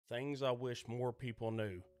Things I wish more people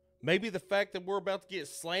knew. Maybe the fact that we're about to get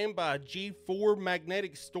slammed by a G4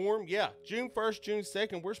 magnetic storm. Yeah, June 1st, June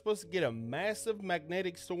 2nd, we're supposed to get a massive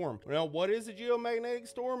magnetic storm. Now, what is a geomagnetic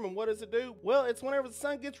storm and what does it do? Well, it's whenever the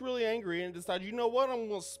sun gets really angry and decides, you know what, I'm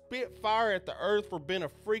going to spit fire at the earth for being a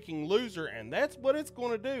freaking loser. And that's what it's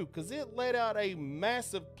going to do, because it let out a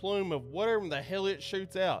massive plume of whatever the hell it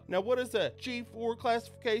shoots out. Now, what does a G4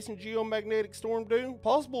 classification geomagnetic storm do?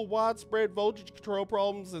 Possible widespread voltage control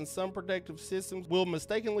problems in some protective systems will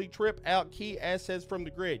mistakenly trip out key assets from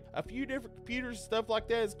the grid. A few different computers and stuff like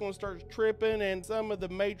that is going to start tripping, and some of the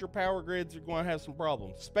major power grids are going to have some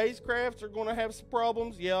problems. Spacecrafts are going to have some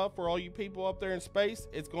problems. Yeah, for all you people up there in space,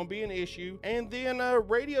 it's going to be an issue. And then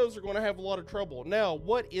radios are going to have a lot of trouble. Now,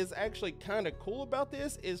 what is actually kind of cool about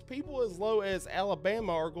this is people as low as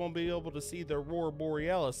Alabama are going to be able to see the Aurora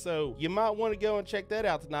Borealis. So you might want to go and check that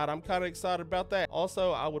out tonight. I'm kind of excited about that.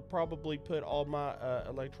 Also, I would probably put all my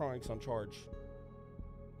electronics on charge.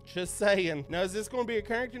 Just saying. Now, is this going to be a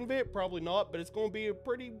Carrington event? Probably not, but it's going to be a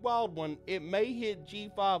pretty wild one. It may hit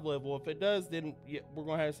G5 level. If it does, then yeah, we're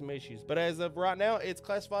going to have some issues. But as of right now, it's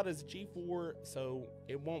classified as G4, so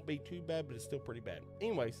it won't be too bad, but it's still pretty bad.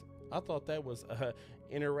 Anyways, I thought that was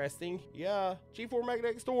interesting. Yeah, G4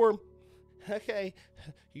 magnetic storm. Okay,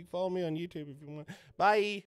 you can follow me on YouTube if you want. Bye.